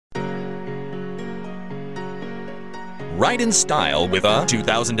Ride in style with a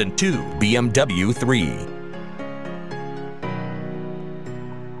 2002 BMW 3.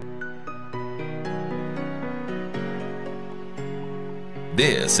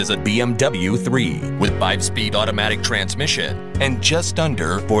 This is a BMW 3 with 5-speed automatic transmission and just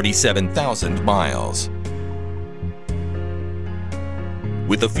under 47,000 miles.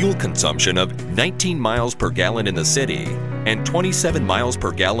 With a fuel consumption of 19 miles per gallon in the city and 27 miles per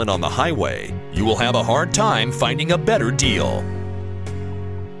gallon on the highway, you will have a hard time finding a better deal.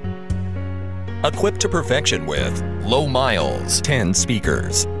 Equipped to perfection with low miles, 10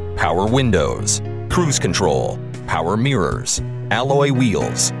 speakers, power windows, cruise control, power mirrors, alloy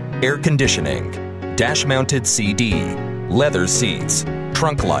wheels, air conditioning, dash-mounted CD, leather seats,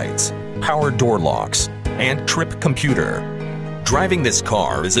 trunk lights, power door locks, and trip computer. Driving this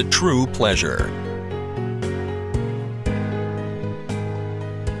car is a true pleasure.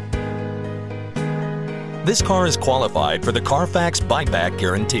 This car is qualified for the Carfax buyback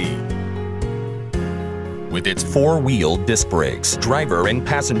guarantee. With its 4-wheel disc brakes, driver and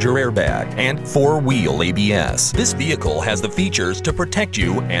passenger airbag, and 4-wheel ABS, this vehicle has the features to protect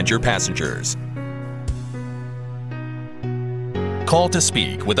you and your passengers. Call to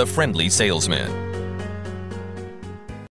speak with a friendly salesman.